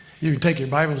You can take your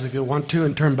Bibles if you want to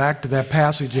and turn back to that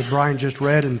passage that Brian just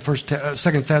read in 2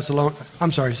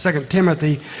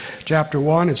 Timothy chapter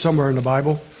 1. It's somewhere in the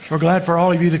Bible. We're glad for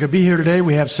all of you that could be here today.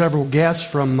 We have several guests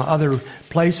from other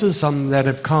places, some that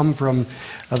have come from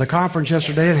the conference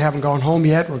yesterday and haven't gone home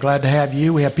yet. We're glad to have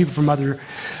you. We have people from other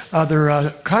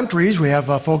countries. We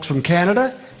have folks from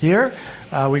Canada here.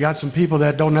 We got some people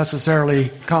that don't necessarily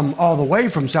come all the way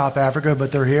from South Africa,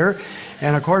 but they're here.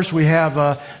 And of course, we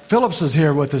have Phillips is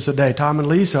here with us today. Tom and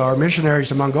Lisa are missionaries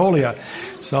to Mongolia.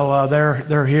 So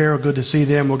they're here. Good to see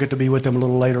them. We'll get to be with them a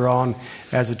little later on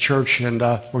as a church, and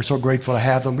we're so grateful to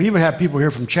have them. We even have people here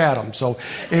from Chatham. So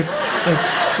they've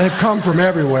come from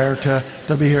everywhere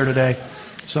to be here today.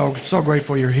 So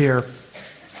grateful you're here.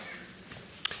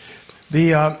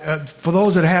 For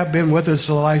those that have been with us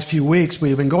the last few weeks,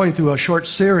 we've been going through a short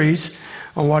series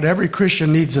on what every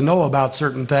Christian needs to know about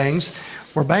certain things.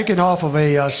 We're banking off of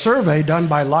a survey done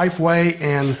by Lifeway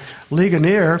and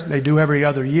Ligonier. They do every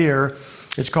other year.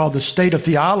 It's called the State of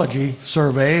Theology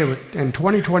Survey. In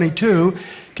 2022,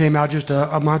 came out just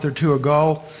a month or two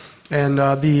ago, and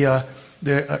the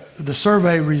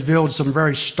survey revealed some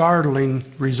very startling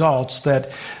results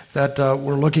that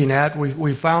we're looking at.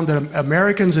 We found that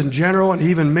Americans in general, and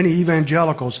even many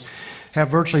evangelicals, have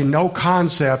virtually no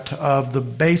concept of the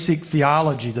basic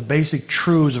theology, the basic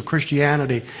truths of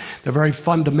Christianity, the very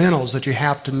fundamentals that you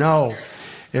have to know.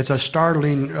 It's a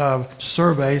startling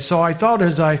survey. So I thought,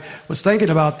 as I was thinking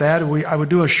about that, I would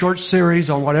do a short series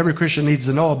on what every Christian needs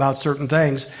to know about certain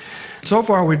things. So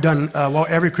far we've done what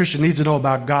every Christian needs to know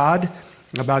about God,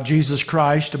 about Jesus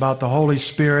Christ, about the Holy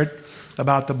Spirit,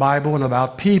 about the Bible, and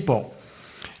about people.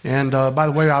 And by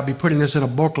the way, I'll be putting this in a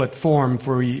booklet form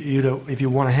for you to, if you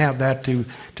want to have that to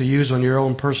use on your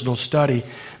own personal study.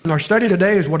 And our study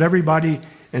today is what everybody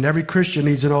and every Christian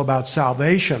needs to know about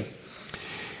salvation.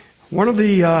 One of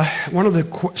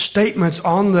the statements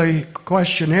on the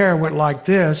questionnaire went like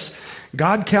this: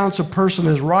 God counts a person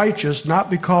as righteous not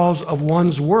because of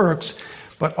one's works,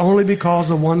 but only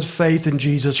because of one's faith in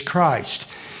Jesus Christ.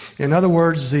 In other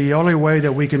words, the only way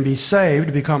that we can be saved,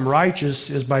 to become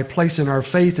righteous, is by placing our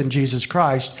faith in Jesus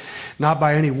Christ, not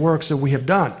by any works that we have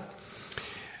done.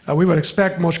 We would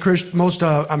expect most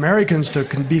Americans to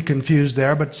be confused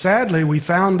there, but sadly we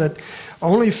found that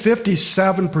only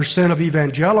 57% of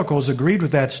evangelicals agreed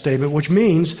with that statement, which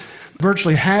means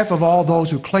virtually half of all those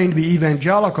who claim to be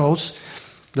evangelicals,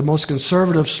 the most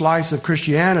conservative slice of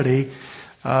Christianity,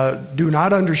 do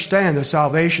not understand that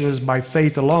salvation is by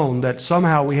faith alone, that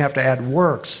somehow we have to add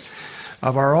works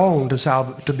of our own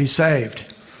to be saved.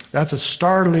 That's a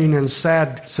startling and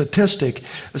sad statistic,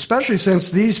 especially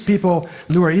since these people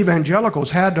who are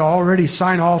evangelicals had to already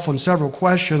sign off on several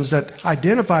questions that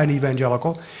identify an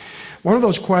evangelical. One of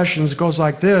those questions goes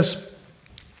like this,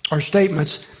 or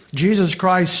statements: Jesus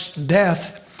Christ's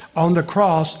death on the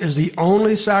cross is the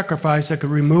only sacrifice that could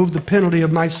remove the penalty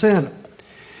of my sin.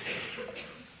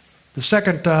 The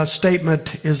second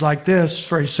statement is like this,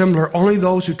 very similar: only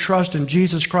those who trust in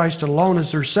Jesus Christ alone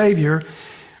as their Savior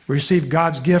receive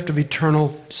God's gift of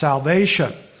eternal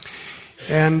salvation.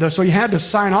 And so you had to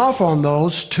sign off on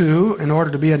those two in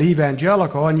order to be an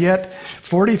evangelical, and yet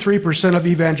 43% of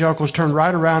evangelicals turn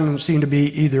right around and seem to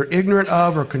be either ignorant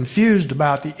of or confused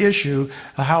about the issue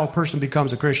of how a person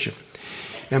becomes a Christian,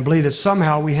 and believe that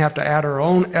somehow we have to add our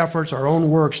own efforts, our own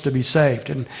works to be saved.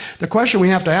 And the question we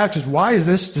have to ask is, why is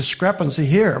this discrepancy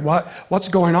here? What's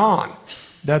going on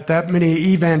that many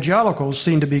evangelicals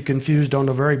seem to be confused on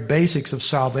the very basics of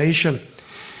salvation?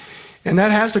 And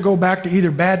that has to go back to either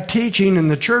bad teaching in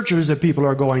the churches that people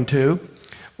are going to,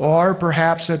 or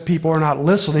perhaps that people are not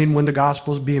listening when the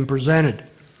gospel is being presented.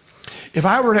 If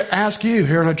I were to ask you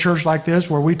here in a church like this,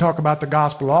 where we talk about the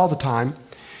gospel all the time,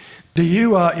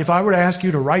 if I were to ask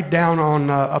you to write down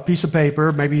on a piece of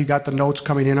paper, maybe you got the notes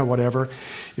coming in or whatever,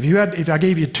 if I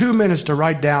gave you 2 minutes to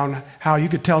write down how you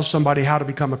could tell somebody how to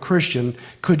become a Christian,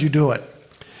 could you do it?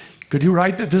 Could you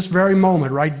write at this very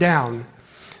moment, write down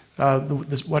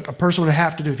what a person would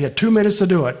have to do? If you had 2 minutes to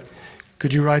do it,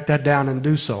 could you write that down and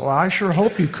do so? Well, I sure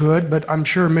hope you could, but I'm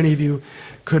sure many of you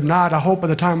could not. I hope by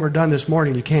the time we're done this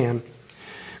morning you can.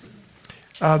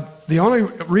 The only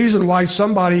reason why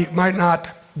somebody might not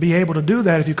be able to do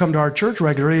that if you come to our church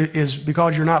regularly is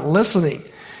because you're not listening.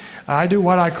 I do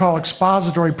what I call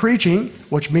expository preaching,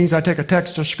 which means I take a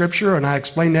text of Scripture and I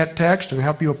explain that text and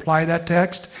help you apply that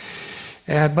text.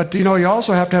 But you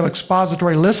also have to have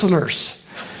expository listeners,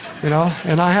 and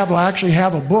I actually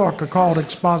have a book called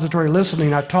Expository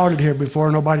Listening. I've taught it here before.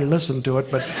 Nobody listened to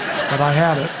it, but I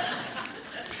have it.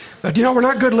 But we're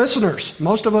not good listeners.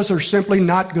 Most of us are simply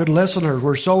not good listeners.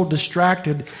 We're so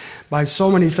distracted by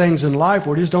so many things in life,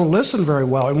 we just don't listen very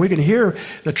well. And we can hear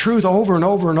the truth over and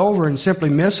over and over and simply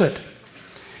miss it.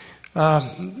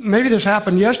 Maybe this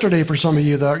happened yesterday for some of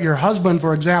you. Your husband,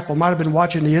 for example, might have been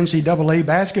watching the NCAA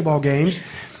basketball games,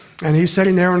 and he's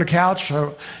sitting there on the couch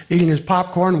eating his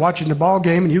popcorn, watching the ball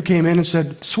game, and you came in and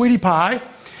said, "Sweetie pie,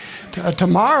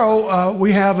 tomorrow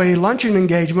we have a luncheon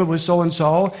engagement with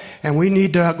so-and-so, and we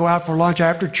need to go out for lunch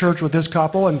after church with this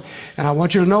couple, and I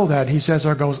want you to know that." He says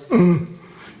there goes,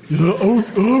 "Yeah,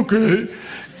 okay."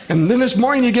 And then this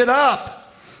morning you get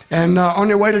up, and on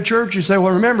your way to church you say,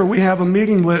 "Well, remember, we have a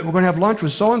meeting, we're going to have lunch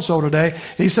with so-and-so today."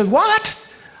 And he says, "What?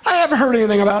 I haven't heard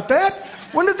anything about that.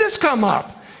 When did this come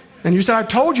up?" And you said, "I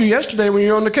told you yesterday when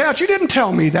you were on the couch." "You didn't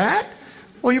tell me that."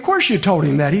 Well, of course you told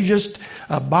him that. He's just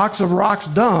a box of rocks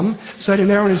dumb, sitting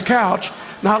there on his couch,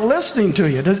 not listening to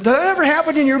you. Does that ever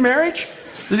happen in your marriage?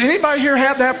 Does anybody here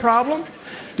have that problem?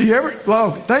 Do you ever?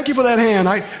 Well, thank you for that hand.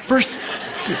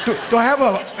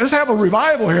 Let's have a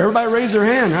revival here. Everybody raise their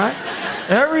hand, right?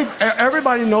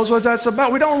 Everybody knows what that's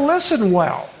about. We don't listen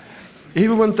well,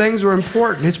 even when things are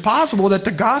important. It's possible that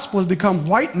the gospel has become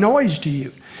white noise to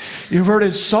you. You've heard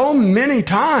it so many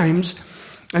times,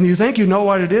 and you think you know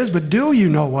what it is, but do you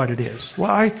know what it is?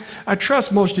 Well, I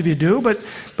trust most of you do,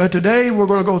 but today we're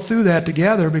going to go through that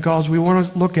together because we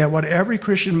want to look at what every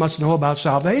Christian must know about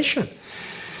salvation.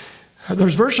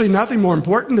 There's virtually nothing more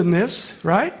important than this,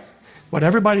 right? What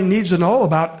everybody needs to know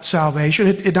about salvation.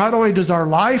 It not only does our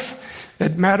life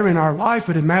matter in our life,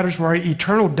 but it matters for our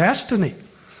eternal destiny.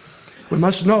 We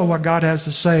must know what God has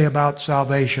to say about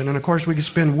salvation. And of course, we could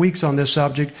spend weeks on this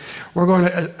subject. We're going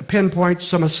to pinpoint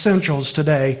some essentials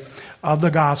today of the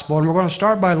gospel. And we're going to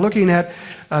start by looking at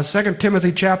 2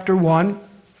 Timothy chapter 1,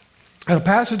 a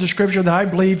passage of Scripture that I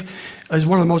believe is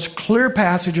one of the most clear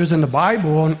passages in the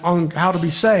Bible on how to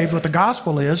be saved, what the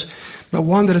gospel is, but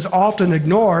one that is often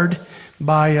ignored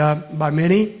by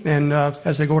many and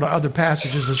as they go to other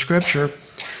passages of Scripture.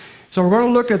 So we're going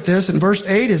to look at this. In verse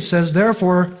 8 it says,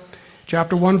 "Therefore,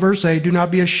 chapter 1, verse 8, do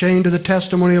not be ashamed of the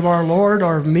testimony of our Lord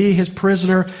or of me, his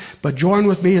prisoner, but join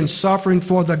with me in suffering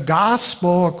for the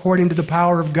gospel according to the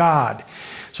power of God."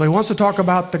 So he wants to talk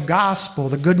about the gospel,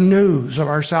 the good news of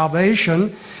our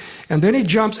salvation, and then he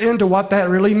jumps into what that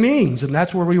really means, and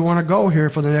that's where we want to go here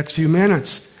for the next few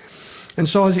minutes. And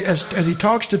so as he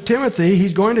talks to Timothy,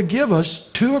 he's going to give us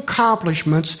two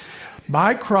accomplishments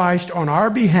by Christ on our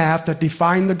behalf that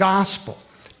define the gospel.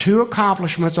 Two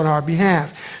accomplishments on our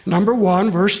behalf. Number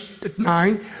one, verse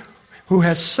 9, who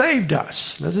has saved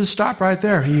us. Let's just stop right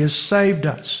there. He has saved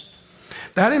us.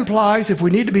 That implies if we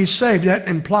need to be saved, that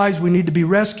implies we need to be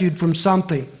rescued from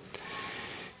something.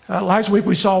 Last week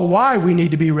we saw why we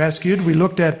need to be rescued. We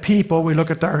looked at people. We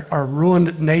looked at our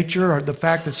ruined nature, or the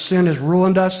fact that sin has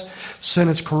ruined us. Sin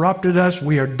has corrupted us.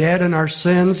 We are dead in our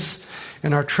sins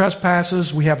and our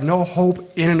trespasses. We have no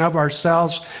hope in and of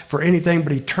ourselves for anything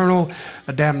but eternal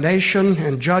damnation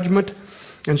and judgment.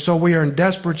 And so we are in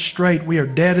desperate strait. We are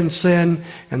dead in sin,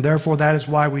 and therefore that is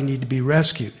why we need to be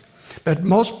rescued. But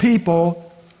most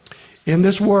people in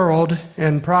this world,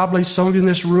 and probably some of you in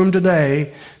this room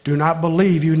today, do not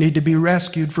believe you need to be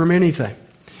rescued from anything.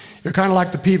 You're kind of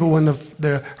like the people when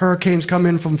the hurricanes come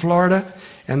in from Florida,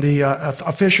 and the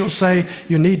officials say,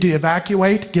 "You need to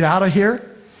evacuate, get out of here."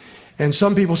 And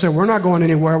some people say, "We're not going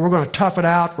anywhere. We're going to tough it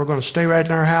out. We're going to stay right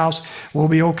in our house. We'll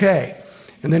be okay."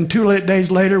 And then 2 days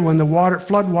later, when the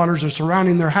flood waters are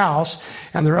surrounding their house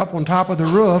and they're up on top of the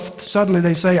roof, suddenly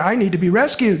they say, "I need to be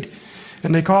rescued."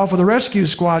 And they call for the rescue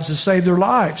squads to save their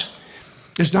lives.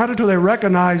 It's not until they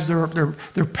recognize their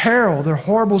peril, their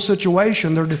horrible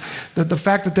situation, the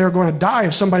fact that they're going to die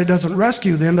if somebody doesn't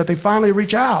rescue them, that they finally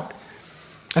reach out.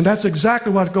 And that's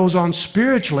exactly what goes on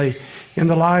spiritually in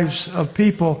the lives of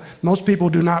people. Most people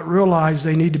do not realize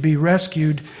they need to be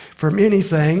rescued from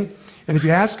anything. And if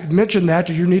you mention that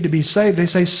you need to be saved, they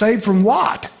say, "Saved from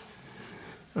what?"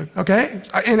 Okay?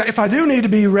 And if I do need to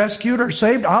be rescued or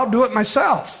saved, I'll do it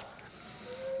myself.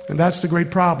 And that's the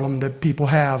great problem that people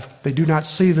have. They do not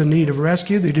see the need of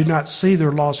rescue. They do not see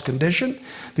their lost condition.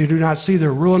 They do not see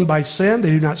they're ruined by sin. They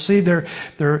do not see they're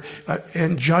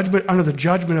in judgment, under the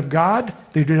judgment of God.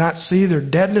 They do not see their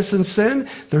deadness in sin.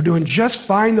 They're doing just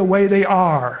fine the way they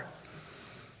are.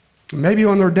 Maybe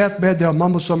on their deathbed they'll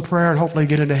mumble some prayer and hopefully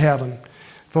get into heaven.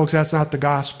 Folks, that's not the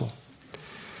gospel.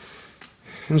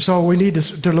 And so we need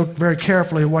to look very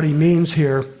carefully at what he means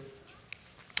here.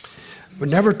 But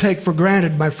never take for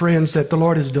granted, my friends, that the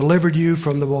Lord has delivered you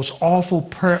from the most awful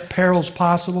perils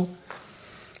possible,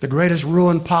 the greatest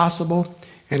ruin possible,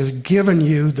 and has given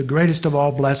you the greatest of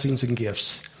all blessings and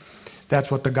gifts. That's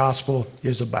what the gospel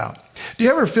is about. Do you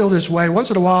ever feel this way?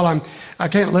 Once in a while, I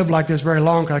can't live like this very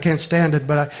long because I can't stand it,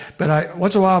 but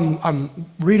once in a while I'm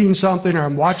reading something or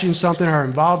I'm watching something or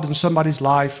involved in somebody's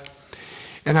life,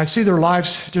 and I see their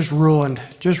lives just ruined,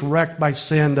 just wrecked by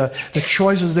sin. The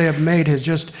choices they have made has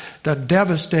just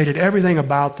devastated everything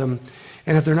about them.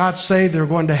 And if they're not saved, they're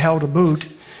going to hell to boot.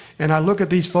 And I look at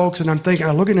these folks and I'm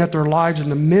looking at their lives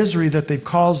and the misery that they've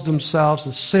caused themselves,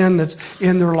 the sin that's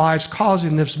in their lives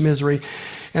causing this misery.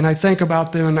 And I think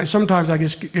about them, and sometimes I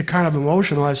just get kind of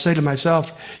emotional. I say to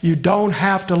myself, you don't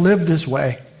have to live this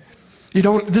way.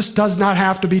 This does not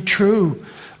have to be true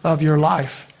of your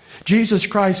life. Jesus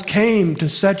Christ came to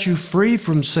set you free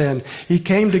from sin. He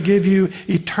came to give you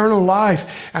eternal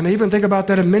life. And I even think about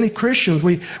that in many Christians.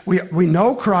 We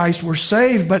know Christ, we're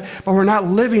saved, but we're not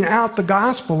living out the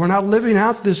gospel. We're not living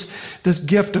out this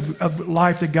gift of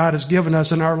life that God has given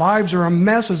us, and our lives are a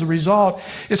mess as a result.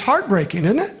 It's heartbreaking,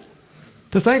 isn't it?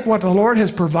 To think what the Lord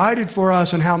has provided for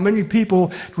us and how many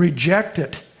people reject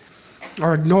it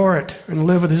or ignore it and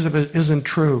live as if it isn't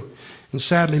true. And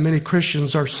sadly, many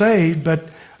Christians are saved, but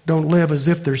don't live as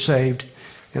if they're saved.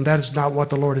 And that is not what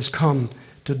the Lord has come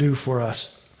to do for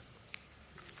us.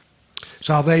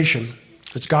 Salvation,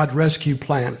 it's God's rescue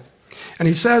plan. And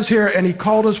he says here, and he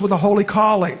called us with a holy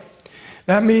calling.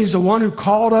 That means the one who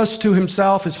called us to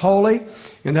himself is holy,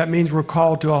 and that means we're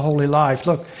called to a holy life.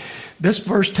 Look, this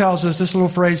verse tells us, this little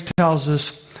phrase tells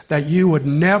us that you would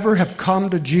never have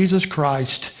come to Jesus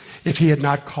Christ if he had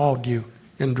not called you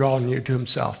and drawn you to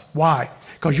himself. Why?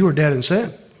 Because you were dead in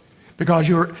sin. Because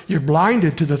you're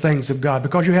blinded to the things of God,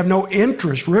 because you have no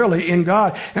interest really in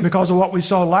God, and because of what we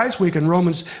saw last week in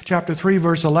Romans chapter 3,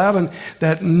 verse 11,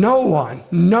 that no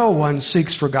one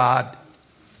seeks for God.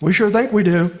 We sure think we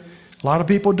do. A lot of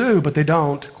people do, but they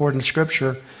don't, according to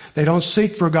Scripture. They don't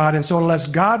seek for God, and so unless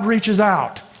God reaches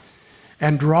out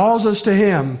and draws us to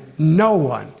him, no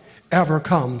one ever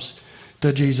comes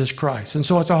to Jesus Christ. And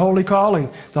so it's a holy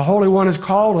calling. The Holy One has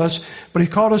called us, but he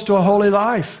called us to a holy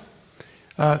life.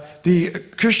 The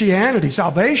Christianity,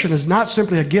 salvation, is not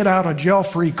simply a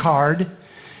get-out-of-jail-free card.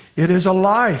 It is a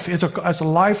life. It's a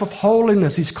life of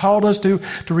holiness. He's called us to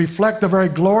reflect the very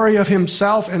glory of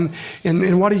himself and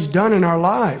in what he's done in our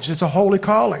lives. It's a holy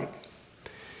calling.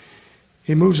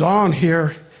 He moves on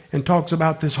here and talks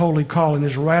about this holy calling,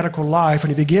 this radical life,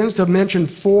 and he begins to mention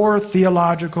 4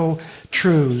 theological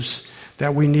truths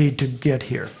that we need to get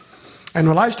here. And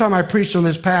the last time I preached on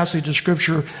this passage of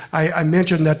Scripture, I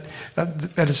mentioned that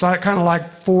it's kind of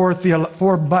like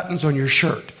 4 buttons on your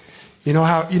shirt. You know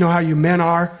how you men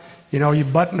are? You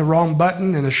button the wrong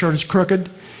button and the shirt is crooked,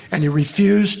 and you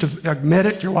refuse to admit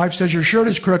it. Your wife says your shirt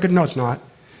is crooked. No, it's not.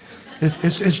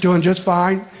 It's doing just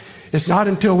fine. It's not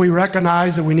until we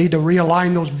recognize that we need to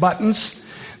realign those buttons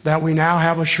that we now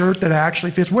have a shirt that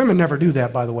actually fits. Women never do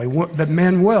that, by the way, but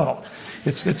men will.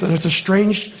 It's a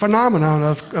strange phenomenon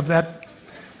of that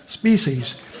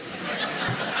species.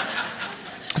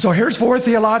 So here's 4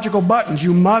 theological buttons.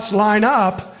 You must line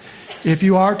up if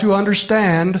you are to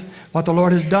understand what the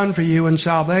Lord has done for you in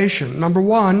salvation. Number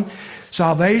 1,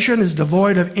 salvation is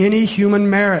devoid of any human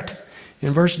merit.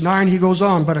 In verse 9 he goes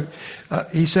on, but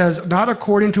he says, not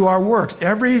according to our works.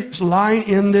 Every line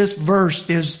in this verse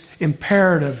is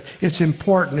imperative. It's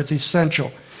important. It's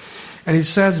essential. And he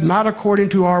says, not according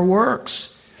to our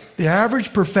works. The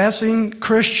average professing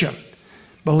Christian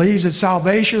believes that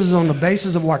salvation is on the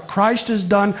basis of what Christ has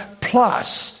done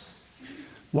plus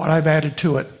what I've added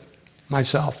to it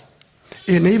myself.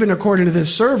 And even according to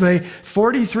this survey,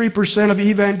 43% of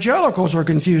evangelicals are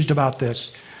confused about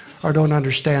this or don't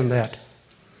understand that.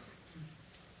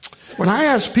 When I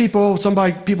ask people,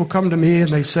 people come to me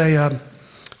and they say, I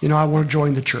want to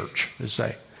join the church, they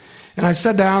say. And I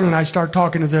sit down and I start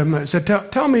talking to them. I said,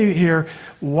 tell me here,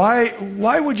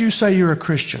 why would you say you're a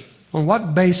Christian? On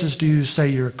what basis do you say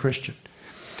you're a Christian?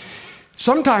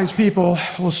 Sometimes people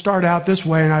will start out this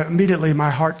way, and immediately my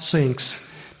heart sinks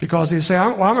because they say,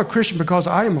 I'm a Christian because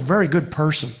I am a very good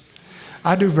person.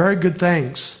 I do very good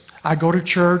things. I go to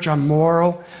church. I'm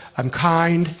moral. I'm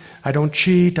kind. I don't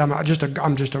cheat. I'm just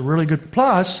a really good.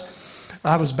 Plus,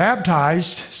 I was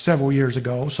baptized several years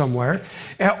ago somewhere,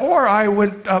 or I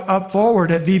went up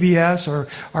forward at VBS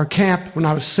or camp when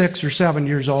I was 6 or 7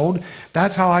 years old.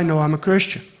 That's how I know I'm a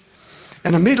Christian.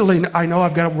 And immediately I know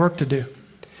I've got work to do.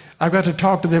 I've got to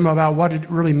talk to them about what it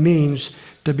really means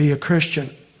to be a Christian.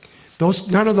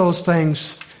 None of those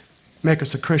things make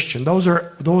us a Christian. Those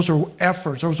are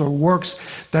efforts, those are works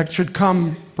that should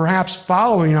come perhaps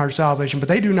following our salvation, but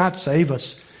they do not save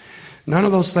us. None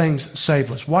of those things save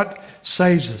us. What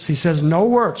saves us? He says, no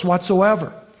works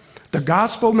whatsoever. The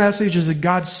gospel message is that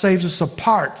God saves us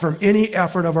apart from any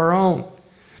effort of our own.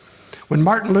 When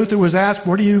Martin Luther was asked,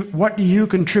 what do you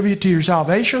contribute to your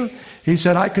salvation? He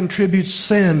said, I contribute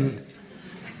sin.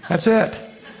 That's it.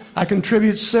 I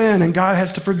contribute sin, and God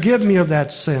has to forgive me of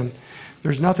that sin.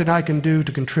 There's nothing I can do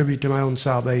to contribute to my own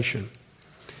salvation.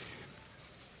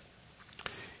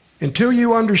 Until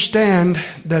you understand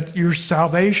that your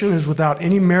salvation is without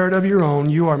any merit of your own,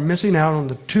 you are missing out on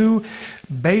the two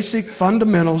basic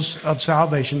fundamentals of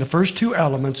salvation, the first two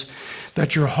elements,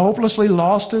 that you're hopelessly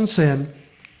lost in sin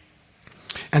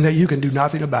and that you can do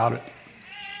nothing about it.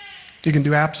 You can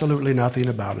do absolutely nothing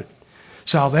about it.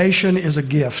 Salvation is a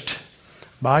gift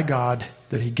by God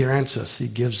that He grants us, He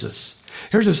gives us.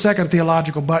 Here's a second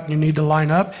theological button you need to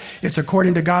line up. It's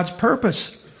according to God's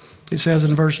purpose. It says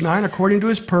in verse 9, according to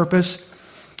His purpose.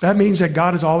 That means that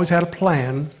God has always had a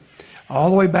plan all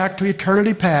the way back to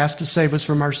eternity past to save us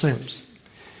from our sins.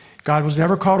 God was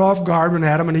never caught off guard when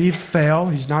Adam and Eve fell.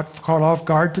 He's not caught off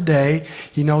guard today.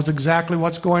 He knows exactly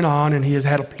what's going on, and He has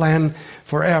had a plan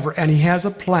forever. And He has a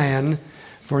plan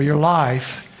for your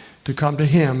life to come to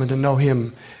Him and to know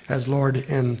Him as Lord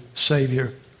and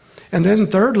Savior. And then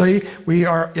thirdly,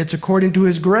 it's according to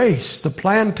His grace. The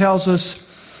plan tells us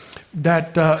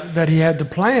that He had the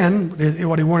plan,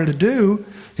 what He wanted to do.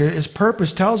 His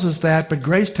purpose tells us that, but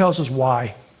grace tells us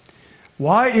why.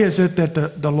 Why is it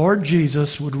that the Lord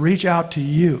Jesus would reach out to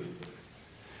you?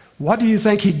 What do you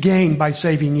think He gained by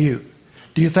saving you?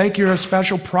 Do you think you're a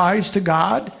special prize to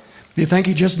God? Do you think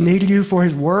He just needed you for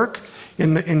His work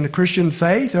in the Christian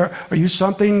faith? Or are you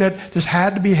something that just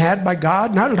had to be had by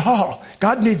God? Not at all.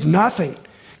 God needs nothing.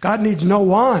 God needs no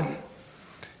one.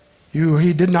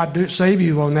 He did not save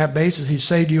you on that basis. He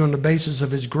saved you on the basis of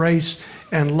His grace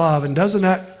and love. And doesn't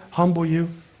that humble you?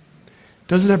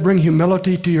 Doesn't that bring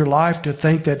humility to your life to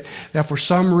think that for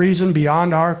some reason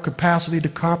beyond our capacity to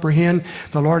comprehend,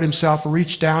 the Lord Himself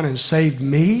reached down and saved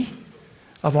me?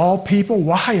 Of all people,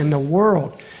 why in the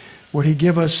world would He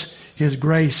give us His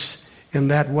grace in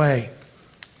that way?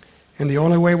 And the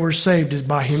only way we're saved is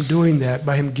by Him doing that,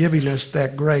 by Him giving us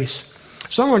that grace.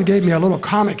 Someone gave me a little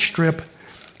comic strip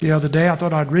the other day. I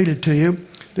thought I'd read it to you.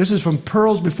 This is from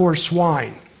Pearls Before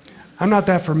Swine. I'm not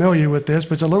that familiar with this,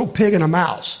 but it's a little pig and a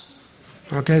mouse.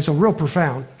 Okay, so real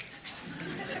profound.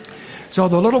 So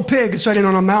the little pig is sitting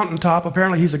on a mountaintop.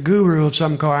 Apparently he's a guru of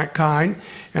some kind.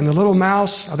 And the little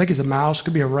mouse, I think he's a mouse,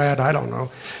 could be a rat, I don't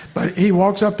know. But he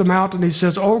walks up the mountain and he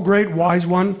says, "Oh, great wise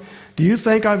one, do you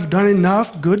think I've done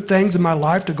enough good things in my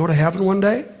life to go to heaven one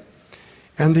day?"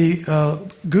 And the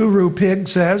guru pig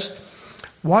says,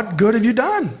 "What good have you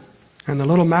done?" And the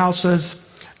little mouse says,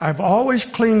 "I've always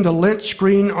cleaned the lint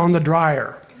screen on the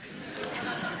dryer."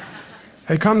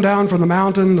 They come down from the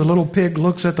mountain. The little pig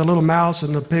looks at the little mouse,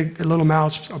 and the little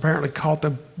mouse apparently caught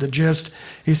the gist.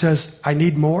 He says, "I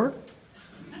need more?"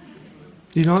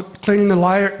 You know, cleaning the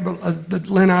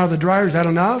lint out of the dryer, is that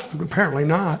enough? Apparently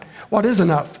not. What is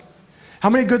enough? How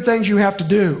many good things you have to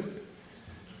do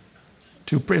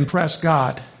to impress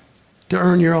God, to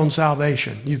earn your own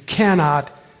salvation? You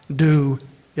cannot do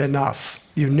enough.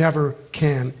 You never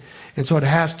can. And so it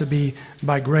has to be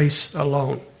by grace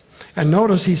alone. And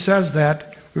notice he says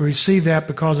that we receive that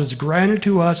because it's granted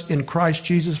to us in Christ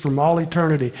Jesus from all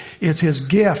eternity. It's His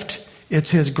gift.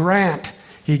 It's His grant.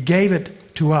 He gave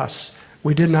it to us.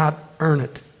 We did not earn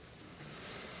it.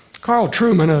 Carl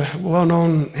Trueman, a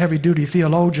well-known heavy-duty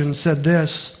theologian, said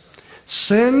this: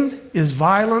 "Sin is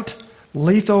violent,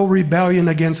 lethal rebellion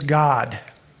against God."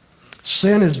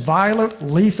 Sin is violent,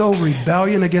 lethal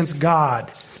rebellion against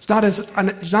God. It's not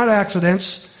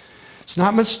accidents. It's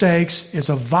not mistakes. It's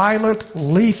a violent,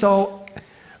 lethal,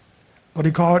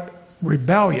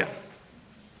 rebellion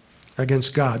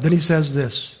against God. Then he says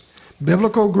this: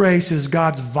 biblical grace is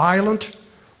God's violent,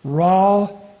 raw,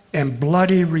 and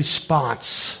bloody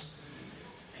response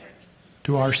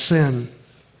to our sin.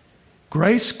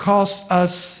 Grace costs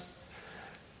us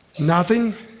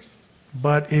nothing,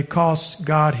 but it costs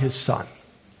God His Son.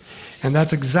 And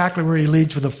that's exactly where he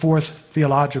leads for the fourth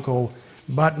theological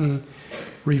button,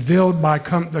 revealed by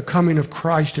the coming of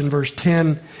Christ in verse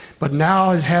 10. But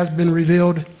now it has been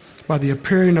revealed by the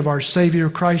appearing of our Savior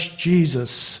Christ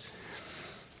Jesus.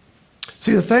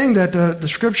 See, the thing that the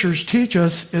Scriptures teach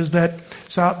us is that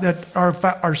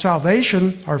our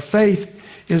salvation, our faith,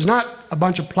 is not a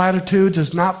bunch of platitudes.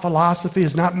 It's not philosophy.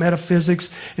 It's not metaphysics.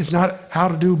 It's not how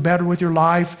to do better with your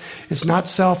life. It's not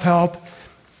self-help.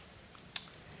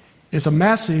 It's a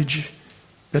message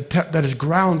that is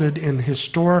grounded in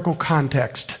historical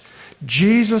context.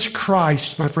 Jesus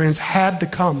Christ, my friends, had to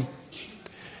come.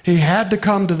 He had to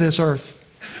come to this earth.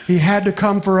 He had to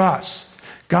come for us.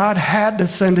 God had to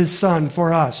send his Son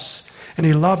for us, and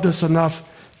he loved us enough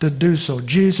to do so.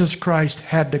 Jesus Christ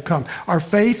had to come. Our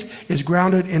faith is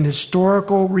grounded in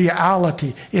historical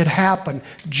reality. It happened.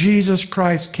 Jesus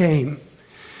Christ came.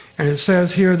 And it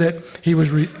says here that he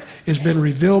has been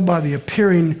revealed by the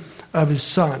appearing of his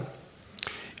Son.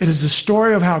 It is the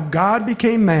story of how God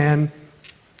became man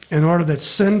in order that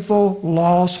sinful,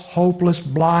 lost, hopeless,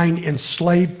 blind,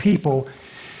 enslaved people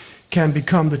can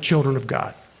become the children of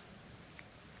God.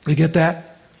 You get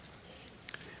that?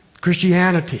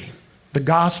 Christianity, the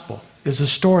gospel, is the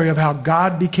story of how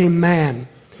God became man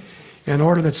in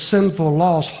order that sinful,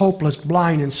 lost, hopeless,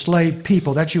 blind, enslaved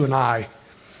people, that's you and I,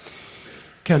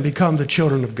 can become the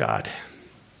children of God.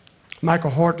 Michael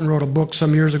Horton wrote a book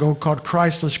some years ago called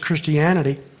Christless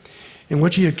Christianity, in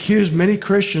which he accused many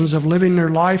Christians of living their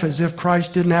life as if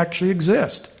Christ didn't actually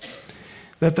exist.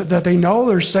 That they know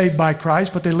they're saved by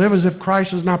Christ, but they live as if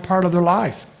Christ is not part of their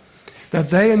life. That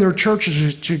they and their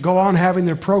churches should go on having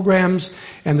their programs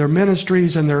and their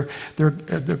ministries and their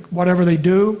whatever they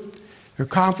do, their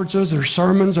conferences, their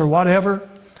sermons or whatever,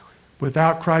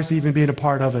 without Christ even being a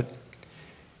part of it.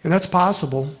 And that's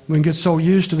possible. We can get so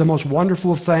used to the most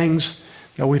wonderful things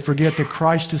that we forget that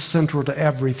Christ is central to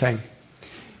everything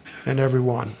and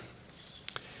everyone.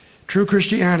 True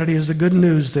Christianity is the good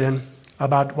news then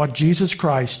about what Jesus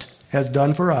Christ has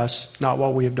done for us, not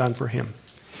what we have done for him.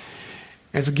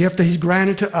 It's a gift that he's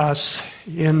granted to us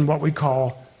in what we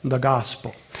call the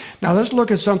gospel. Now let's look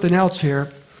at something else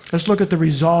here. Let's look at the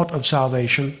result of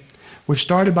salvation. We've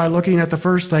started by looking at the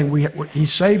first thing. He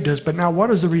saved us, but now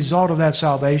what is the result of that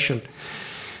salvation?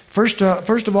 First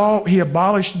of all, he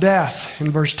abolished death. In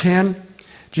verse 10,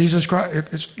 Jesus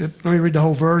Christ, let me read the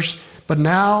whole verse. But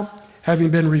now, having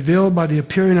been revealed by the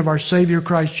appearing of our Savior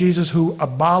Christ Jesus, who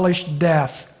abolished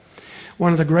death.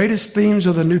 One of the greatest themes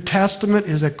of the New Testament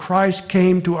is that Christ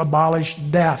came to abolish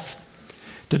death,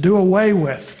 to do away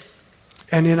with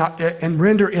and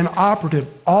render inoperative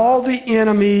all the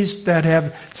enemies that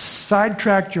have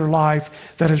sidetracked your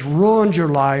life, that has ruined your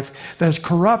life, that has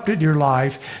corrupted your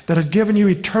life, that has given you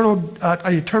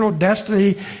eternal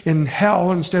destiny in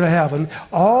hell instead of heaven.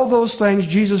 All those things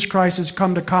Jesus Christ has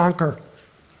come to conquer.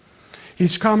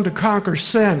 He's come to conquer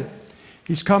sin.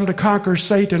 He's come to conquer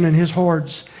Satan and his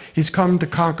hordes. He's come to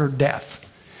conquer death.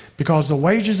 Because the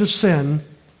wages of sin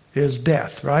is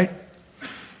death, right?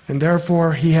 And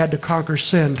therefore, he had to conquer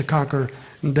sin to conquer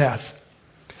death.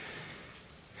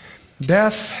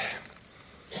 Death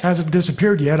hasn't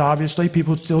disappeared yet, obviously.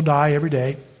 People still die every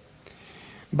day.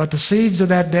 But the seeds of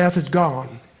that death is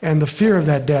gone. And the fear of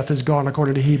that death is gone,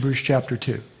 according to Hebrews chapter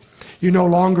 2. You no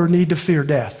longer need to fear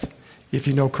death if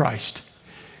you know Christ.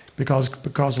 Because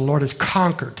the Lord has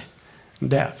conquered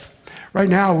death. Right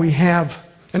now we have,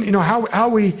 and you know how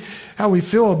we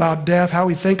feel about death, how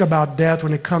we think about death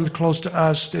when it comes close to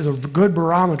us is a good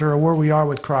barometer of where we are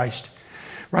with Christ.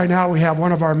 Right now we have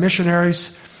one of our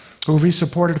missionaries who we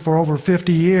supported for over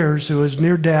 50 years who is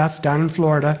near death down in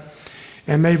Florida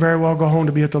and may very well go home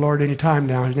to be with the Lord any time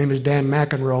now. His name is Dan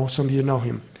McEnroe. Some of you know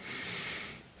him.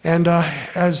 And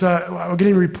as we're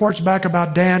getting reports back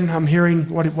about Dan, I'm hearing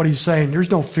what he's saying.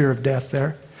 There's no fear of death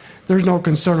there. There's no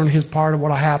concern on his part of what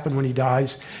will happen when he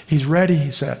dies. He's ready,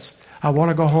 he says. I want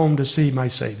to go home to see my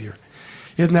Savior.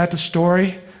 Isn't that the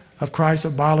story of Christ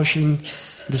abolishing,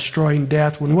 destroying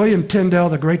death? When William Tyndale,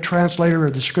 the great translator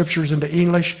of the Scriptures into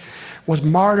English, was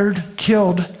martyred,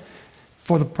 killed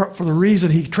for the reason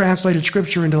he translated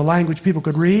Scripture into the language people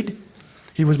could read,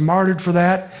 he was martyred for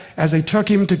that. As they took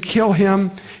him to kill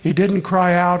him, he didn't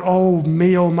cry out, "Oh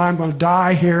me, oh my, I'm going to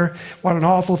die here. What an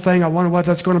awful thing. I wonder what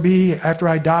that's going to be after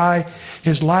I die."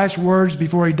 His last words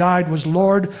before he died was,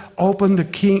 "Lord, open the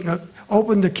King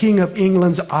of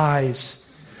England's eyes.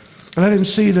 Let him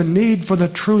see the need for the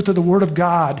truth of the Word of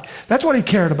God." That's what he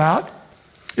cared about.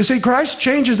 You see, Christ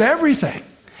changes everything.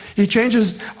 He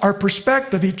changes our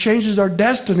perspective. He changes our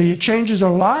destiny. He changes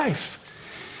our life.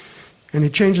 And he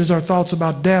changes our thoughts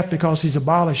about death because he's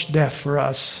abolished death for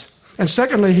us. And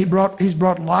secondly, he's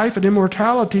brought life and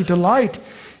immortality to light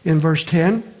in verse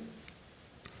 10.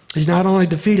 He's not only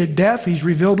defeated death, he's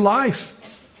revealed life.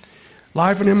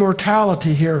 Life and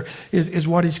immortality here is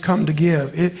what he's come to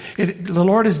give. The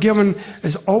Lord has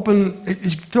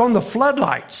he's thrown the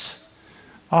floodlights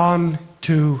on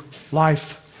to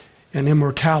life and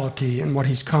immortality and what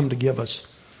he's come to give us.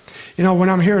 You know, when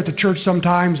I'm here at the church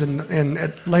sometimes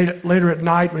and later at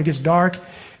night when it gets dark,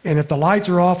 and if the lights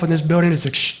are off in this building, it's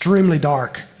extremely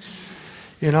dark.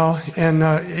 You know, and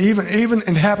even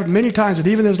it happened many times, and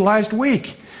even this last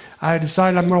week, I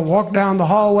decided I'm going to walk down the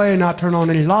hallway and not turn on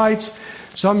any lights.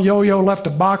 Some yo-yo left a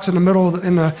box in the middle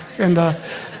in the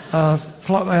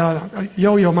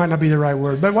yo-yo might not be the right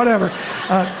word, but whatever.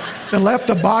 They left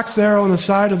a box there on the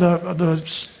side of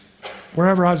the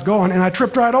wherever I was going, and I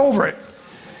tripped right over it.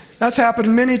 That's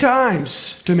happened many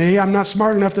times to me. I'm not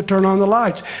smart enough to turn on the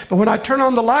lights. But when I turn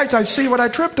on the lights, I see what I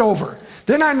tripped over.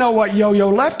 Then I know what yo-yo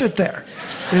left it there,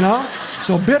 you know?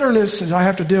 So bitterness, I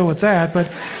have to deal with that.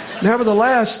 But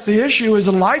nevertheless, the issue is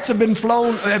the lights have been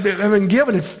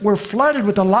given. We're flooded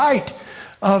with the light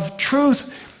of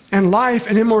truth and life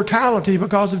and immortality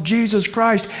because of Jesus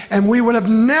Christ. And we would have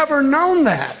never known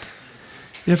that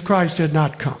if Christ had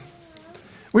not come.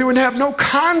 We would have no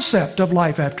concept of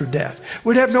life after death.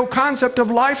 We'd have no concept of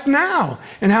life now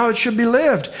and how it should be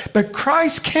lived. But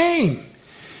Christ came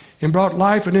and brought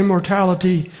life and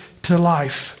immortality to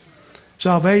life.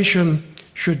 Salvation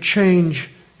should change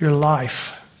your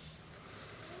life.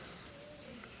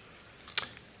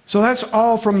 So that's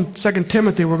all from 2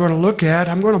 Timothy we're going to look at.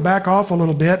 I'm going to back off a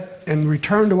little bit and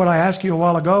return to what I asked you a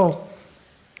while ago.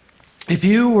 If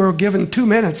you were given 2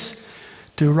 minutes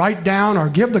to write down or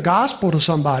give the gospel to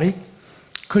somebody,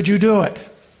 could you do it?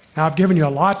 Now, I've given you a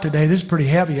lot today. This is pretty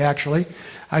heavy, actually.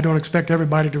 I don't expect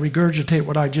everybody to regurgitate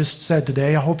what I just said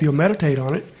today. I hope you'll meditate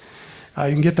on it.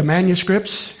 You can get the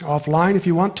manuscripts offline if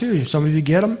you want to. Some of you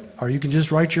get them, or you can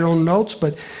just write your own notes.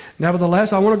 But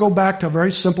nevertheless, I want to go back to a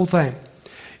very simple thing.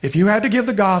 If you had to give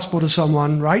the gospel to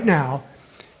someone right now,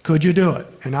 could you do it?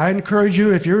 And I encourage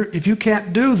you, if you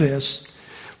can't do this,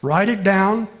 write it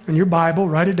down in your Bible,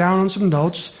 write it down on some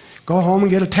notes. Go home and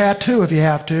get a tattoo if you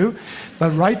have to.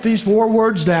 But write these 4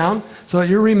 words down so that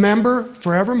you remember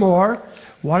forevermore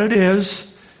what it is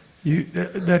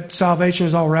that salvation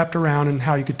is all wrapped around and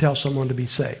how you could tell someone to be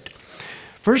saved.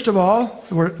 First of all,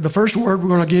 the first word we're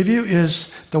going to give you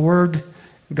is the word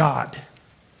God.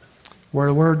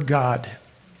 The word God.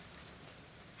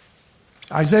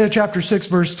 Isaiah chapter 6,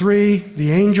 verse 3,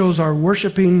 the angels are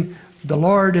worshiping the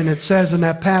Lord, and it says in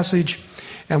that passage,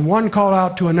 and one called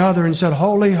out to another and said,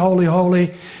 Holy, holy,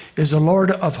 holy is the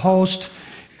Lord of hosts,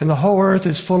 and the whole earth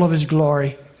is full of his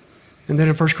glory. And then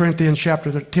in 1 Corinthians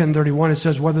chapter 10, 31, it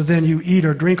says, whether then you eat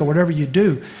or drink or whatever you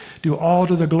do all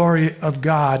to the glory of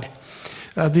God.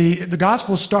 The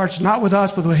gospel starts not with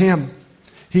us, but with him.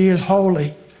 He is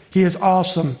holy. He is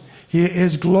awesome.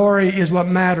 His glory is what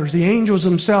matters. The angels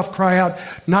themselves cry out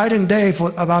night and day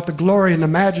about the glory and the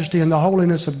majesty and the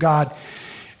holiness of God.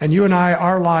 And you and I,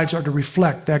 our lives are to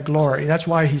reflect that glory. That's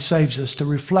why he saves us, to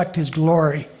reflect his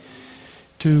glory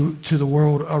to the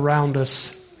world around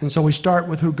us. And so we start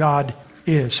with who God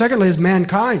is. Secondly is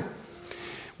mankind.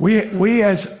 We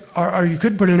as, or you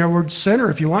could put in our word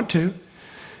sinner if you want to,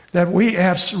 that we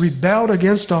have rebelled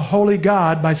against a holy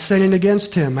God by sinning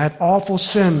against him, that awful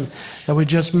sin that we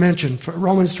just mentioned.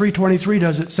 Romans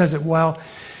 3:23 says it well,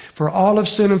 for all have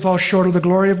sinned and fall short of the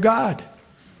glory of God.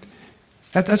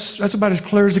 That's about as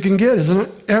clear as it can get, isn't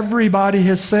it? Everybody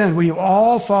has sinned. We have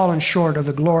all fallen short of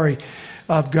the glory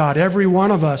of God, every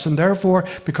one of us. And therefore,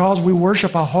 because we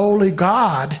worship a holy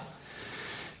God,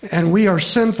 and we are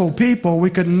sinful people, we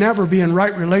could never be in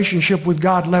right relationship with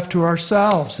God left to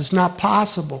ourselves. It's not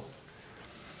possible.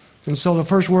 And so the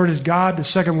first word is God. The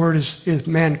second word is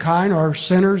mankind or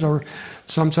sinners or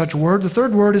some such word. The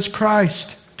third word is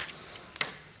Christ.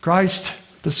 Christ,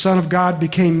 the Son of God,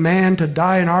 became man to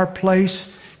die in our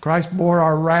place. Christ bore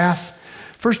our wrath.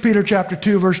 1 Peter chapter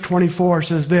 2, verse 24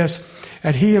 says this,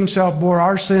 and he himself bore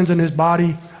our sins in his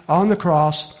body on the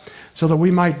cross, so that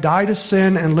we might die to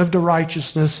sin and live to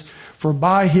righteousness, for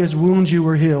by his wounds you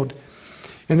were healed.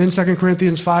 And then 2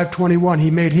 Corinthians 5:21, he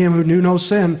made him who knew no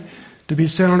sin to be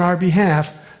sin on our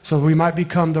behalf, so that we might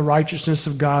become the righteousness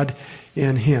of God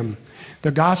in him.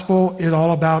 The gospel is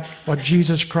all about what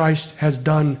Jesus Christ has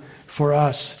done for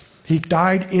us. He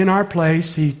died in our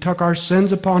place. He took our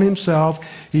sins upon himself.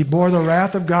 He bore the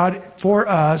wrath of God for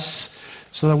us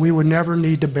so that we would never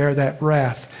need to bear that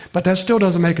wrath. But that still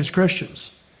doesn't make us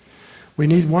Christians. We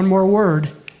need one more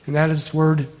word, and that is the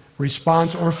word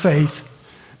response or faith.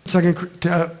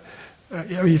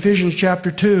 Ephesians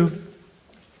chapter 2,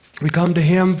 we come to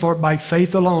him by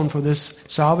faith alone for this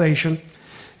salvation.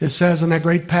 It says in that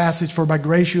great passage, for by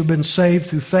grace you've been saved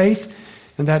through faith,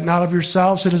 and that not of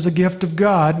yourselves, it is a gift of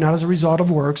God, not as a result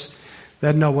of works,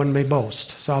 that no one may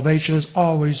boast. Salvation is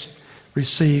always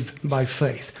received by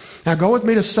faith. Now go with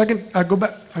me to second. I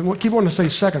keep wanting to say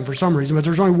second for some reason, but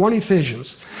there's only one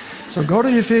Ephesians. So go to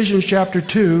Ephesians chapter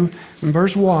 2 and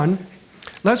verse 1.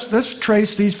 Let's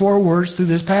trace these 4 words through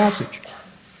this passage.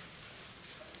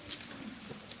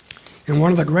 In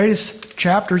one of the greatest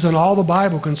chapters in all the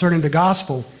Bible concerning the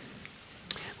gospel,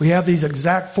 we have these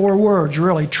exact 4 words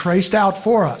really traced out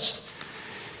for us.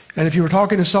 And if you were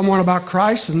talking to someone about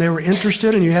Christ and they were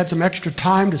interested and you had some extra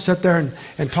time to sit there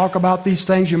and talk about these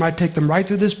things, you might take them right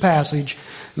through this passage.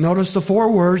 Notice the 4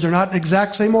 words. They're not in the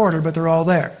exact same order, but they're all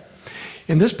there.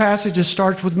 In this passage, it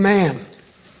starts with man.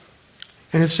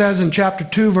 And it says in chapter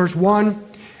 2, verse 1,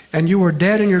 "And you were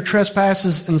dead in your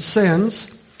trespasses and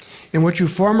sins, in which you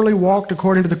formerly walked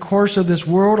according to the course of this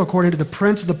world, according to the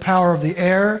prince of the power of the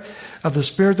air, of the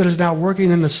spirit that is now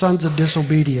working in the sons of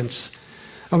disobedience.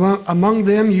 Among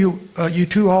them you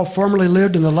too all formerly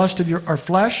lived in the lust of our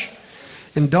flesh,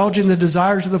 indulging the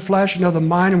desires of the flesh and of the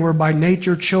mind, and were by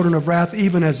nature children of wrath,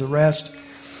 even as the rest."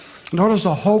 Notice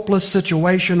the hopeless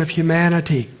situation of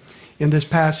humanity in this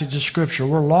passage of Scripture.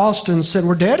 We're lost in sin.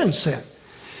 We're dead in sin.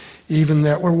 Even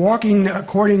that. We're walking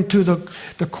according to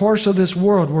the course of this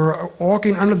world. We're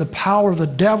walking under the power of the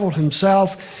devil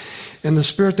himself and the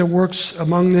spirit that works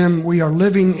among them. We are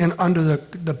living under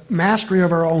the mastery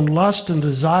of our own lust and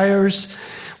desires.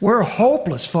 We're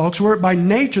hopeless, folks. We're by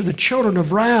nature the children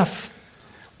of wrath.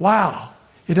 Wow.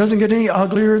 It doesn't get any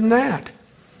uglier than that.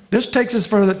 This takes us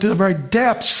to the very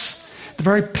depths, the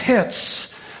very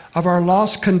pits of our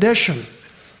lost condition.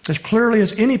 As clearly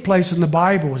as any place in the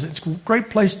Bible. It's a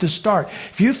great place to start.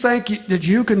 If you think that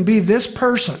you can be this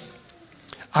person,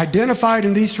 identified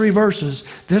in these 3 verses,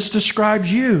 this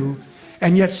describes you,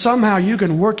 and yet somehow you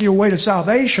can work your way to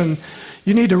salvation,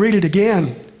 you need to read it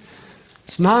again.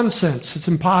 It's nonsense. It's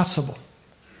impossible.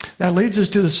 That leads us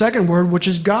to the second word, which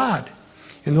is God.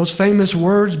 In those famous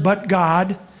words, but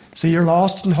God. See, you're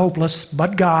lost and hopeless.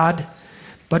 But God,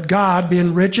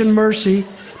 being rich in mercy,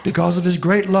 because of his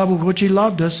great love with which he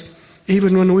loved us,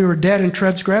 even when we were dead in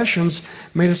transgressions,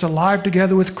 made us alive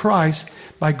together with Christ.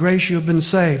 By grace you have been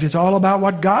saved. It's all about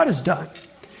what God has done.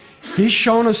 He's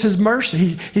shown us his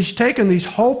mercy. He's taken these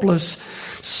hopeless,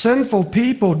 sinful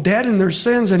people, dead in their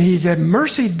sins, and he's had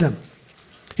mercied them.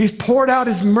 He's poured out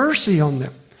his mercy on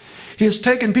them. He has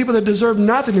taken people that deserve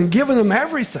nothing and given them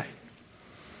everything.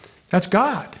 That's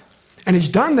God. And he's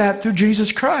done that through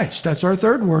Jesus Christ. That's our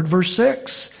third word, verse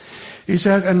 6. He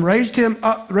says, "And raised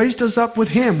us up with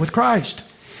him," with Christ,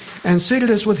 "and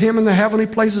seated us with him in the heavenly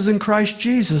places in Christ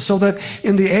Jesus, so that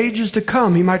in the ages to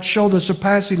come he might show the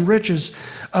surpassing riches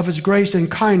of his grace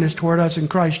and kindness toward us in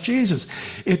Christ Jesus."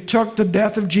 It took the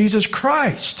death of Jesus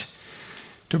Christ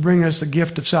to bring us the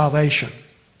gift of salvation.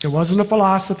 It wasn't a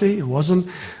philosophy. It wasn't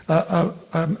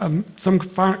some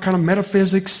kind of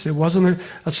metaphysics. It wasn't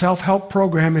a self-help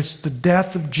program. It's the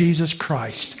death of Jesus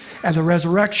Christ and the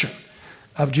resurrection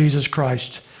of Jesus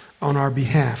Christ on our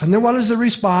behalf. And then what is the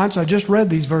response? I just read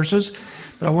these verses,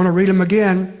 but I want to read them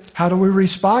again. How do we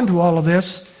respond to all of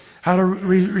this? How do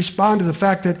we respond to the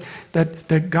fact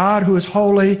that God, who is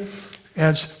holy,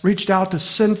 has reached out to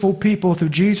sinful people through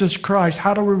Jesus Christ?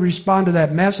 How do we respond to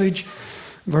that message?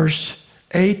 Verse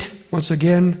 8, once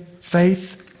again,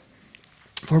 faith.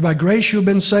 "For by grace you have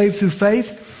been saved through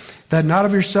faith, that not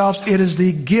of yourselves, it is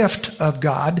the gift of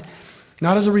God,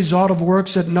 not as a result of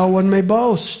works, that no one may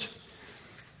boast."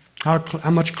 How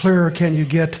much clearer can you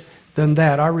get than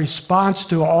that? Our response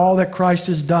to all that Christ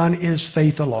has done is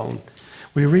faith alone.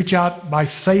 We reach out by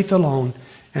faith alone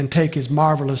and take his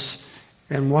marvelous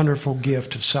and wonderful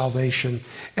gift of salvation.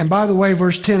 And by the way,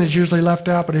 verse 10 is usually left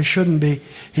out, but it shouldn't be.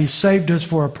 He saved us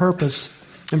for a purpose.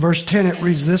 In verse 10 it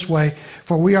reads this way,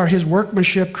 "For we are his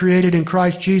workmanship, created in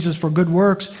Christ Jesus for good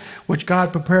works, which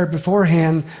God prepared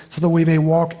beforehand so that we may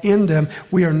walk in them."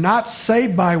 We are not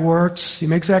saved by works. He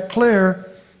makes that clear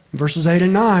in verses 8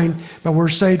 and 9, but we're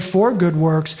saved for good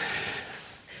works.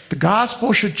 The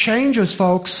gospel should change us,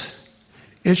 folks.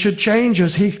 It should change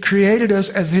us. He created us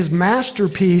as his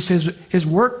masterpiece, his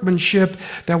workmanship,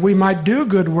 that we might do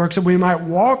good works, that we might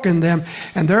walk in them.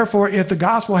 And therefore, if the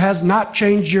gospel has not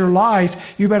changed your life,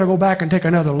 you better go back and take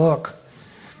another look.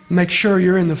 Make sure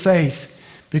you're in the faith,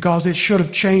 because it should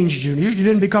have changed you. You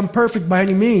didn't become perfect by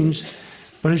any means,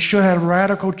 but it should have a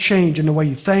radical change in the way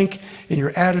you think, in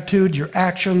your attitude, your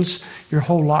actions, your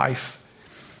whole life.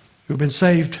 You've been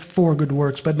saved for good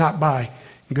works, but not by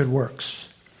good works.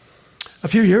 A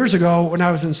few years ago, when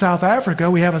I was in South Africa,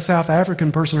 we have a South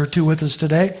African person or two with us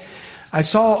today. I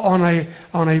saw on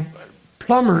a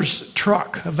plumber's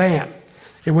truck, a van,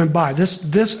 it went by,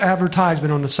 this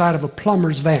advertisement on the side of a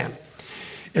plumber's van.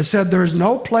 It said, "There is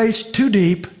no place too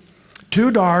deep, too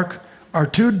dark, or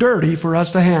too dirty for us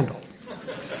to handle."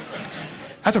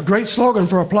 That's a great slogan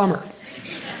for a plumber.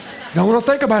 Don't want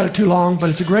to think about it too long, but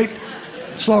it's a great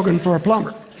slogan for a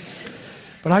plumber.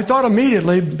 But I thought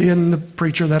immediately, being the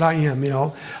preacher that I am,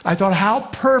 I thought, how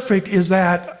perfect is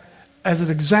that as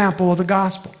an example of the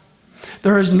gospel?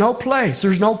 There is no place,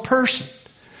 there's no person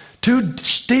too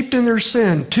steeped in their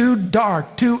sin, too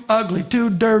dark, too ugly, too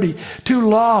dirty, too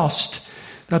lost,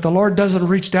 that the Lord doesn't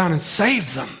reach down and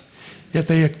save them if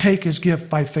they take his gift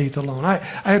by faith alone. I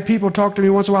have people talk to me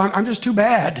once in a while, I'm just too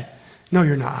bad. No,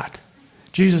 you're not.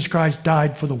 Jesus Christ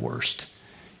died for the worst.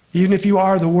 Even if you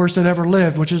are the worst that ever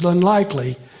lived, which is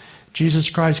unlikely, Jesus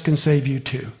Christ can save you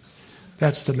too.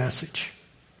 That's the message.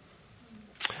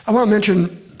 I want to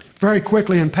mention very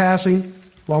quickly in passing,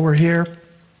 while we're here,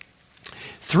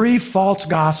 3 false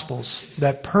gospels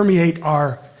that permeate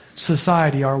our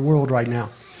society, our world right now.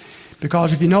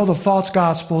 Because if you know the false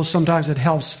gospels, sometimes it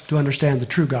helps to understand the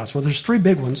true gospel. There's 3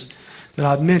 big ones that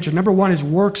I've mentioned. Number 1 is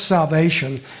works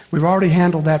salvation. We've already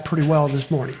handled that pretty well this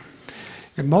morning.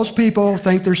 And most people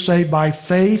think they're saved by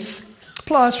faith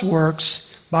plus works,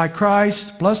 by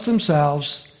Christ plus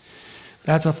themselves.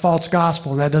 That's a false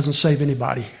gospel, and that doesn't save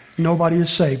anybody. Nobody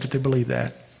is saved if they believe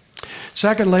that.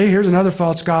 Secondly, here's another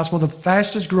false gospel. The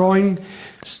fastest growing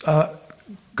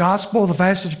gospel, the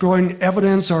fastest growing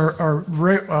evidence or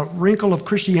wrinkle of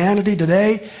Christianity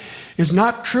today is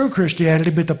not true Christianity,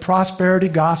 but the prosperity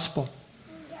gospel.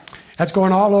 That's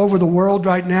going all over the world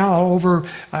right now, all over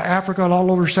Africa,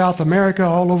 all over South America,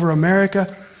 all over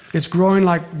America. It's growing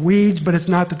like weeds, but it's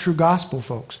not the true gospel,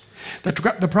 folks.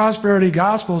 The prosperity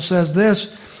gospel says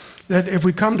this, that if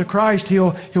we come to Christ,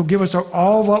 He'll give us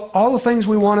all the things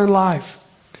we want in life.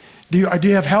 Do you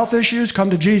have health issues?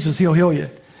 Come to Jesus, He'll heal you.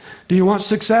 Do you want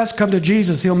success? Come to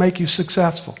Jesus, He'll make you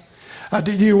successful.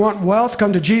 Do you want wealth?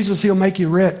 Come to Jesus, He'll make you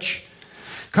rich.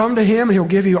 Come to Him, and He'll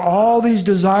give you all these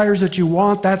desires that you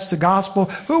want. That's the gospel.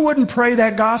 Who wouldn't pray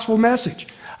that gospel message?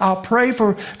 I'll pray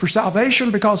for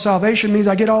salvation because salvation means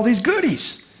I get all these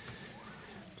goodies.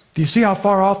 Do you see how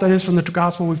far off that is from the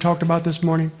gospel we've talked about this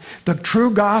morning? The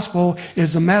true gospel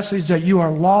is the message that you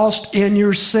are lost in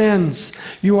your sins.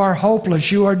 You are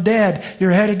hopeless. You are dead.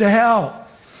 You're headed to hell.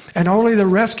 And only the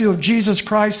rescue of Jesus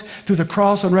Christ through the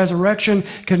cross and resurrection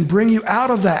can bring you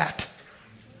out of that.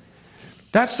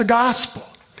 That's the gospel.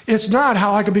 It's not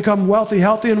how I can become wealthy,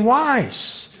 healthy, and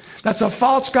wise. That's a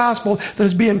false gospel that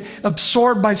is being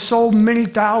absorbed by so many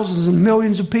thousands and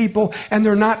millions of people, and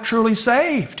they're not truly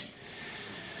saved.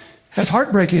 That's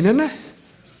heartbreaking, isn't it?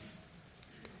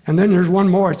 And then there's one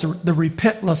more. It's the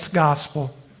repentless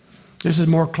gospel. This is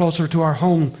more closer to our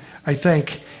home, I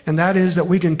think. And that is that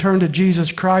we can turn to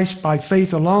Jesus Christ by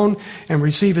faith alone and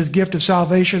receive His gift of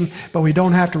salvation, but we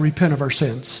don't have to repent of our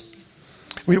sins.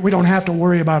 We don't have to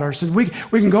worry about our sins. We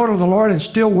can go to the Lord and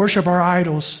still worship our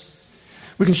idols.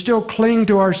 We can still cling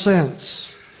to our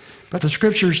sins. But the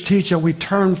Scriptures teach that we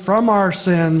turn from our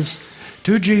sins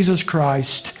to Jesus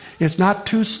Christ. It's not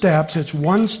 2 steps. It's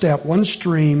 1 step, 1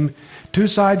 stream, 2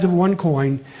 sides of 1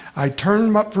 coin. I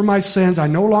turn from my sins. I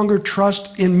no longer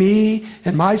trust in me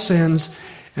and my sins,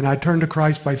 and I turn to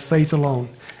Christ by faith alone.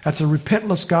 That's a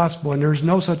repentless gospel, and there's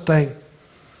no such thing.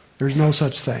 There's no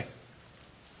such thing.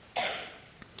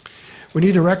 We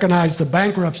need to recognize the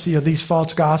bankruptcy of these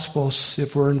false gospels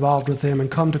if we're involved with them and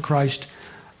come to Christ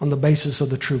on the basis of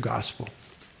the true gospel.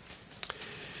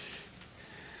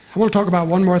 I want to talk about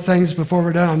one more thing before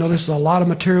we're done. I know this is a lot of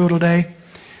material today,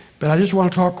 but I just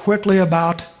want to talk quickly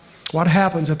about what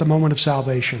happens at the moment of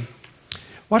salvation.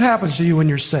 What happens to you when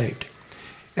you're saved?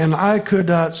 And I could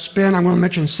I'm going to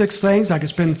mention 6 things. I could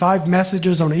spend 5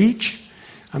 messages on each.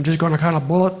 I'm just going to kind of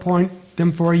bullet point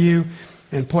them for you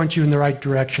and point you in the right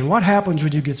direction. What happens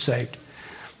when you get saved?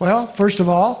 Well, first of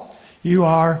all, you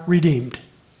are redeemed.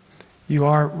 You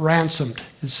are ransomed.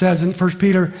 It says in 1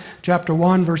 Peter chapter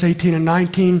 1, verse 18 and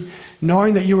 19,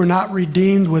 knowing that you were not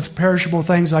redeemed with perishable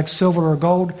things like silver or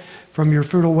gold from your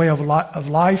fruitful way of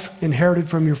life, inherited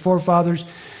from your forefathers,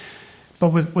 but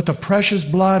with the precious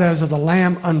blood as of the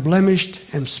Lamb, unblemished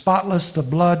and spotless, the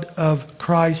blood of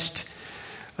Christ.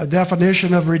 A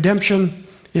definition of redemption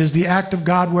is the act of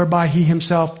God whereby He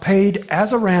Himself paid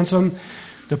as a ransom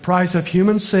the price of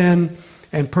human sin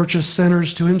and purchased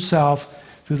sinners to Himself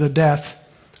through the death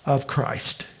of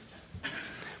Christ.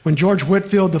 When George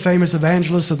Whitefield, the famous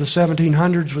evangelist of the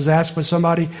 1700s, was asked by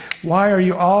somebody, why are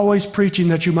you always preaching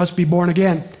that you must be born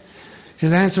again?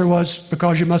 His answer was,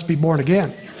 because you must be born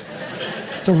again.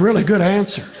 It's a really good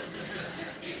answer.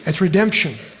 It's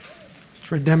redemption.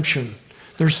 It's redemption.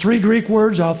 There's 3 Greek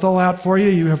words I'll throw out for you.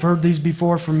 You have heard these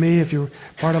before from me if you're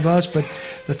part of us, but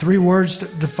the 3 words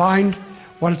define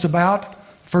what it's about.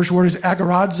 The first word is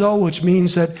agorazo, which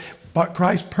means that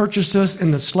Christ purchased us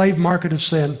in the slave market of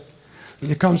sin.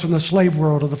 It comes from the slave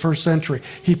world of the first century.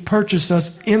 He purchased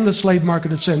us in the slave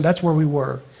market of sin. That's where we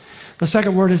were. The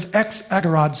second word is ex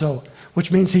agorazo,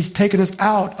 which means He's taken us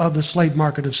out of the slave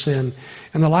market of sin.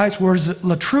 And the last word is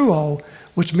latruo,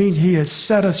 which means He has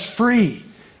set us free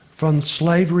from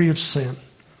slavery of sin.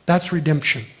 That's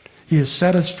redemption. He has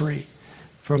set us free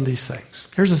from these things.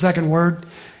 Here's the second word,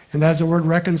 and that's the word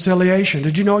reconciliation.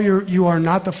 Did you know you are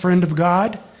not the friend of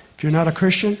God if you're not a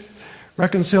Christian?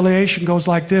 Reconciliation goes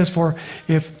like this, for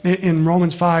if in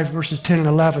Romans 5, verses 10 and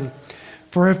 11,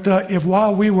 for if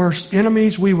while we were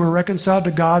enemies, we were reconciled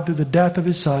to God through the death of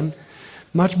his Son,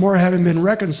 much more having been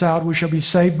reconciled, we shall be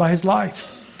saved by his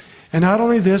life. And not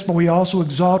only this, but we also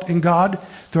exalt in God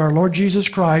through our Lord Jesus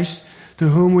Christ, through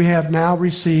whom we have now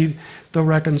received the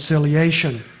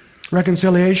reconciliation.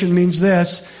 Reconciliation means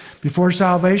this: before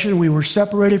salvation, we were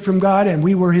separated from God and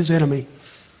we were his enemy.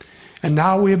 And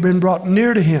now we have been brought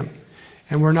near to him,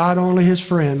 and we're not only his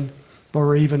friend, but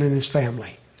we're even in his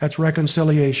family. That's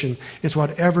reconciliation. It's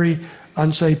what every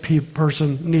unsaved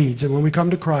person needs. And when we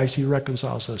come to Christ, he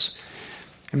reconciles us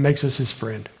and makes us his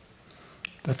friend.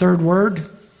 The third word,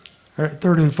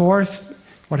 third and fourth,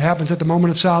 what happens at the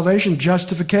moment of salvation?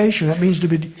 Justification. That means to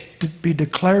be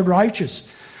declared righteous.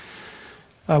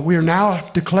 We are now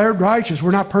declared righteous.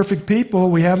 We're not perfect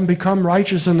people. We haven't become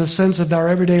righteous in the sense of our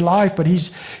everyday life, but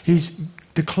he's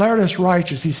declared us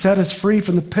righteous. He set us free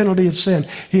from the penalty of sin.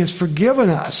 He has forgiven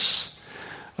us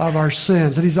of our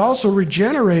sins. And he's also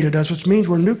regenerated us, which means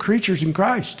we're new creatures in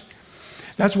Christ.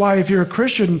 That's why if you're a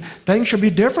Christian, things should be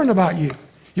different about you.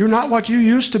 You're not what you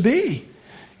used to be.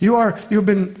 You've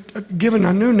been given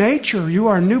a new nature. You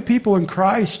are new people in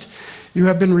Christ. You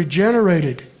have been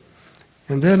regenerated.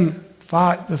 And then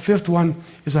the fifth one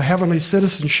is a heavenly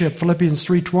citizenship. Philippians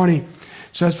 3:20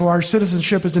 says, for our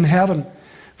citizenship is in heaven,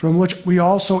 from which we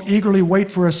also eagerly wait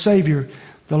for a Savior,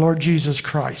 the Lord Jesus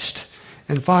Christ.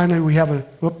 And finally, we have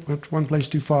one place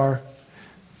too far.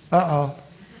 Uh-oh.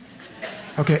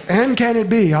 Okay, and can it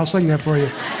be? I'll sing that for you.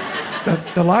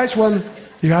 The last one,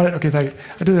 you got it? Okay, thank you.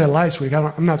 I did that last week.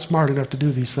 I'm not smart enough to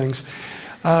do these things.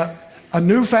 A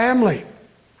new family.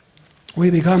 We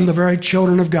become the very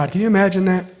children of God. Can you imagine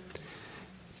that?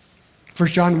 1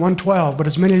 John 1:12, but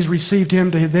as many as received him,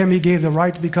 to them he gave the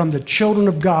right to become the children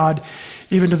of God,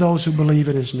 even to those who believe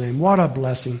in his name. What a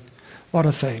blessing. What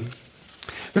a thing.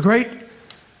 The great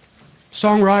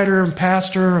songwriter and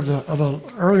pastor of an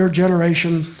earlier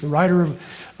generation, the writer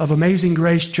of Amazing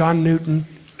Grace, John Newton,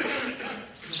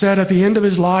 said at the end of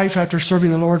his life, after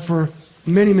serving the Lord for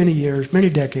many, many years, many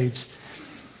decades,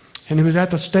 and he was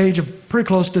at the stage of pretty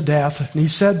close to death, and he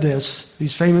said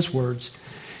these famous words.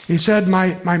 He said,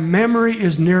 my memory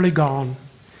is nearly gone,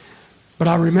 but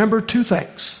I remember two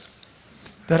things: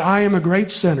 that I am a great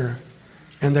sinner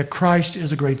and that Christ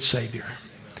is a great Savior.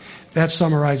 That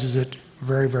summarizes it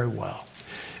very, very well.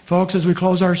 Folks, as we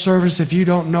close our service, if you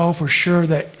don't know for sure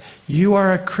that you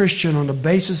are a Christian on the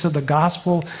basis of the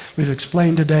gospel we've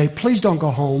explained today, please don't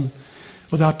go home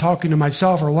without talking to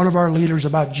myself or one of our leaders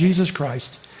about Jesus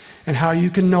Christ and how you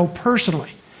can know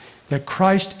personally that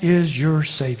Christ is your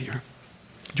Savior.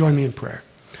 Join me in prayer.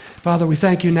 Father, we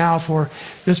thank you now for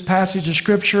this passage of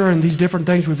Scripture and these different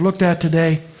things we've looked at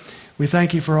today. We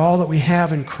thank you for all that we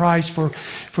have in Christ, for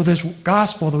this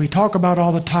gospel that we talk about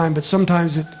all the time, but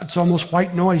sometimes it's almost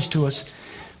white noise to us.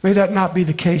 May that not be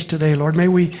the case today, Lord. May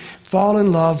we fall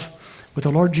in love with the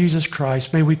Lord Jesus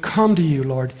Christ. May we come to you,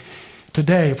 Lord,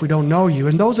 today if we don't know you.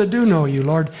 And those that do know you,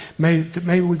 Lord, may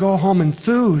we go home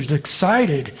enthused,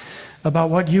 excited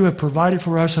about what you have provided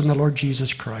for us in the Lord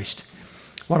Jesus Christ.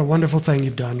 What a wonderful thing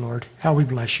you've done, Lord. How we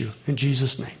bless you. In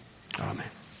Jesus' name, amen.